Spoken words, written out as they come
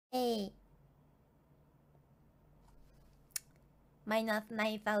Hey. Minus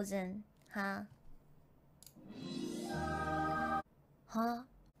 9,000. Huh? Huh?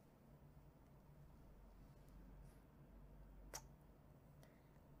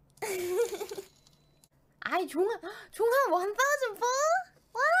 I 종아 1,004?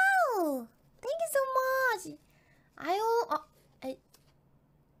 Wow! Thank you so much.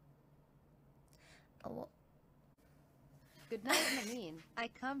 Good night, Namin. I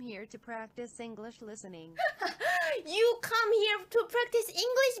come here to practice English listening. You come here to practice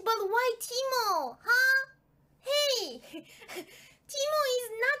English, but why Timo? Huh? Hey! Timo is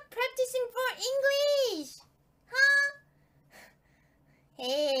not practicing for English! Huh?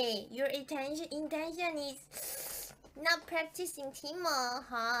 Hey, your intention is not practicing Timo,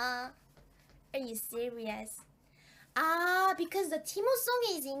 huh? Are you serious? Ah, because the Timo song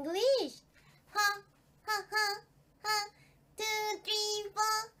is English? Huh? Huh? Huh? Huh? 2, 3, 4,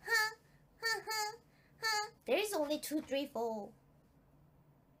 huh? Huh? Huh? Huh? There is only 2, 3, 4.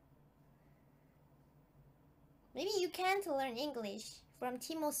 Maybe you can't learn English from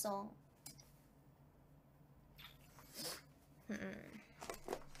Timo song.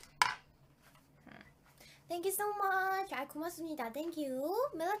 Thank you so much. 고맙습니다. Thank you.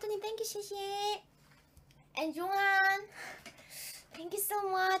 멜라토님, thank you. 谢谢. And Joan, thank you so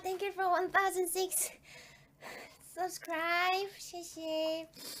much. Thank you for 1,006 subscribe. 谢谢.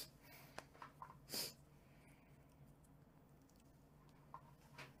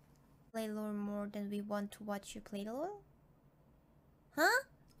 Play LOL more than we want to watch you play LOL? Huh?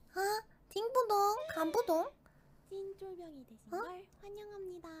 Huh? 팅부동? 간부동? 찐쫄병이 되신 걸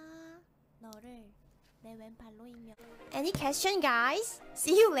환영합니다. 너를 내 왼팔로 이며. Any question, guys?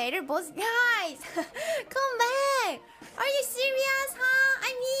 See you later, boss. Guys, come back. Are you serious, huh?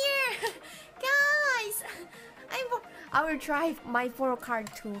 I'm here. Guys, I will try my 4 card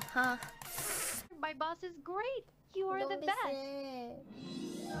too, huh? My boss is great. You are the best.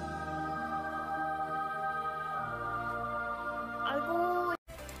 아이고.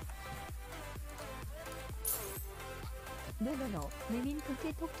 노노노 나민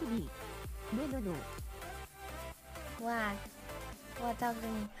그게 톡톡이 노노노. What? What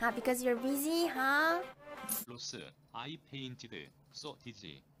happened? Huh? Because you're busy, huh? 로스 I painted so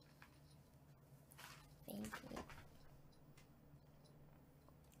dizzy. Thank you.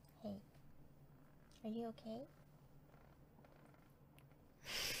 Hey, are you okay?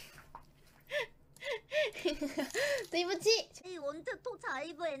 네이버치! 이 원투토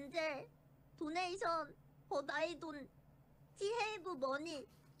자이브 엔젤 도네이션 버다이 돈 티헤이브 머니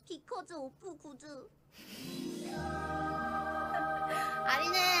비커즈 오프 구즈.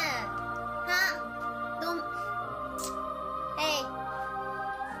 아리는! huh? Don't... Hey!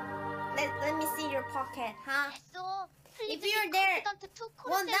 Let me see your pocket, huh? If you're there, $1,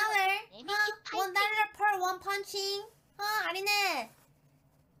 huh? $1 per one punching, huh? 아리는!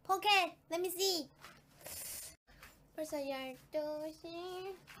 Pocket, let me see. 벌써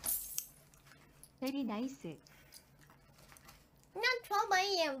 12시. Very nice. Not 12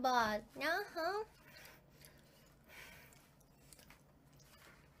 a.m. but huh?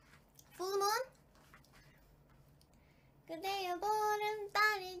 Full moon? 그대여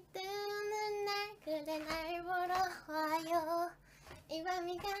보름달이 뜨는 날 그대 날 보러 와요 이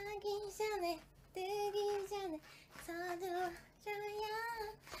밤이 가기 전에 뜨기 전에 서둘러줘요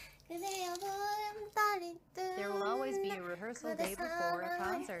그대여 보름달이 뜨는 날 There will always be a rehearsal day before a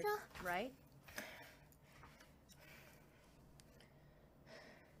concert, right?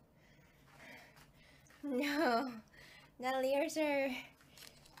 No, the lyrics are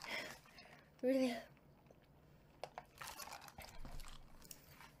really.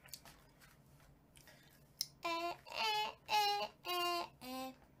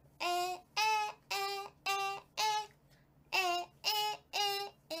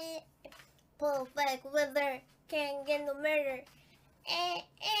 Perfect weather, can't get no matter.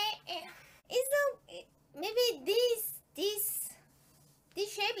 It's okay. Maybe this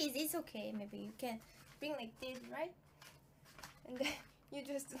shape is okay. Maybe you can bring like this, right? And then you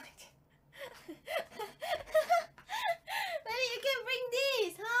just like maybe you can bring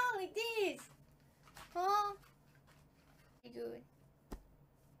this, huh? Like this. Huh? Very good.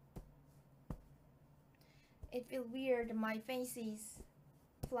 It feels weird. My face is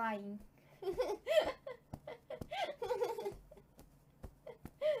flying.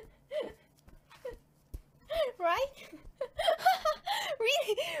 Right?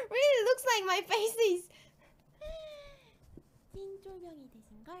 really looks like my face is. 찐쫄병이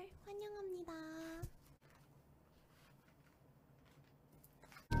되신 걸 환영합니다.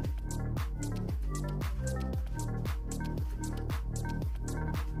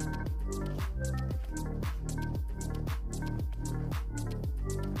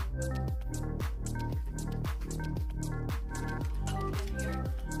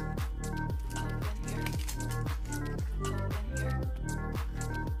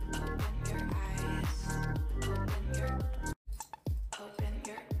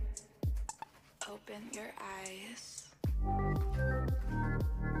 open your eyes.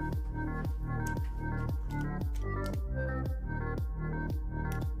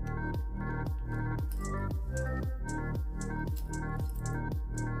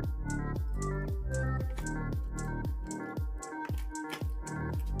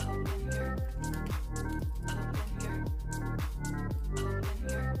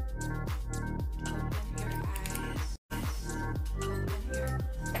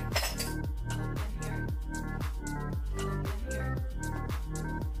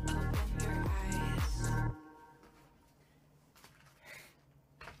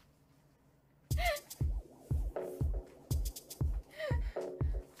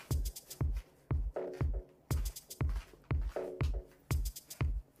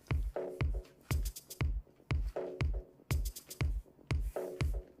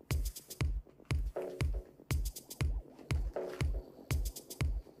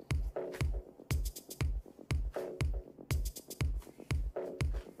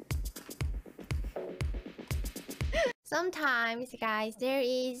 Sometimes, guys, there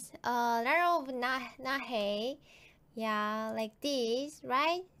is a lot of nahe, yeah, like this,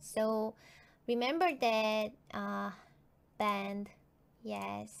 right? So remember that band,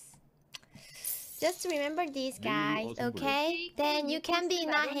 yes. Just remember this, guys, okay? Then you can be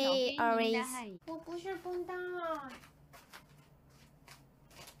nahe always. 부실 본다.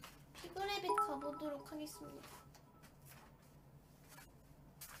 피그랩에 가보도록 하겠습니다.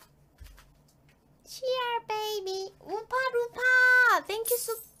 Cheer, baby. Upa Rupa. Thank you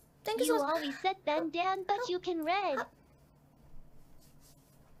so You much. always set them down, but you can read.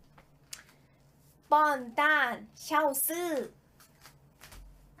 번단 샤오스.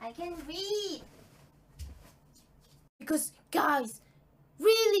 I can read. Because guys,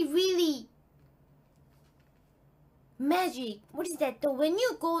 really magic. What is that though? When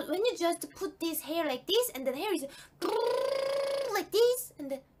you just put this hair like this, and the hair is like this, and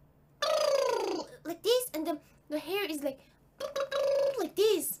then like this, and then the hair is like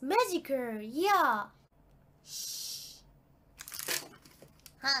this. Magical, yeah. Shh.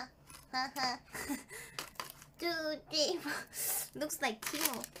 Ha ha ha. Dude, looks like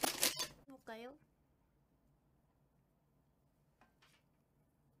Timo. 볼까요?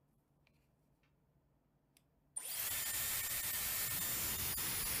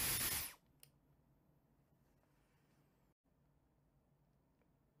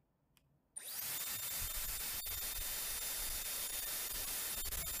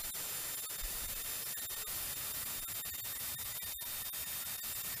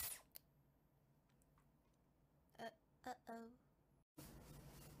 Uh-oh.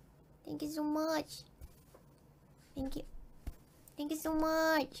 Thank you so much. Thank you. Thank you so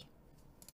much.